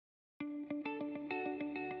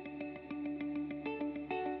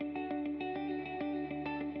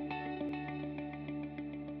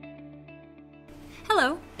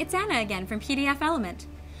Hello, it's Anna again from PDFelement.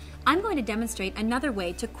 I'm going to demonstrate another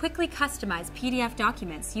way to quickly customize PDF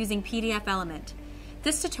documents using PDFelement.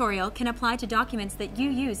 This tutorial can apply to documents that you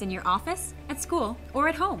use in your office, at school, or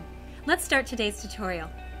at home. Let's start today's tutorial.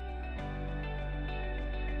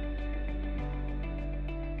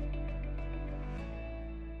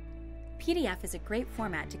 PDF is a great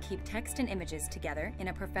format to keep text and images together in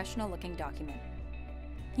a professional-looking document.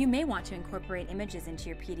 You may want to incorporate images into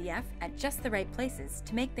your PDF at just the right places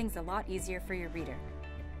to make things a lot easier for your reader.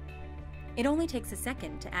 It only takes a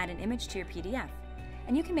second to add an image to your PDF,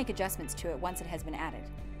 and you can make adjustments to it once it has been added.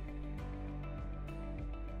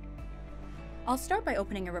 I'll start by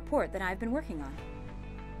opening a report that I've been working on.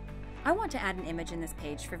 I want to add an image in this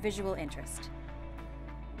page for visual interest.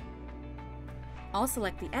 I'll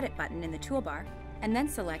select the Edit button in the toolbar and then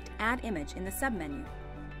select Add Image in the submenu.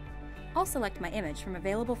 I'll select my image from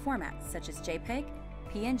available formats such as JPEG,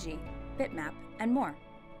 PNG, bitmap, and more.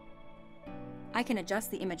 I can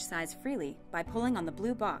adjust the image size freely by pulling on the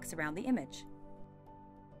blue box around the image.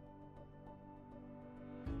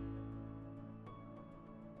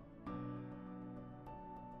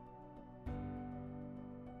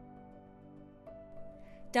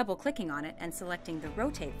 Double-clicking on it and selecting the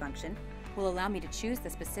Rotate function will allow me to choose the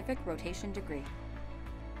specific rotation degree.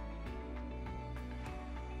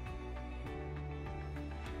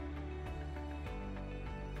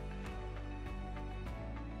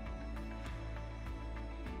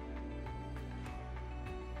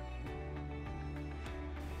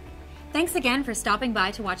 Thanks again for stopping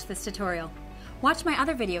by to watch this tutorial. Watch my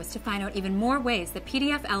other videos to find out even more ways that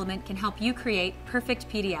PDFelement can help you create perfect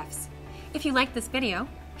PDFs. If you liked this video,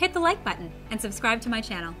 hit the like button and subscribe to my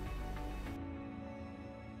channel.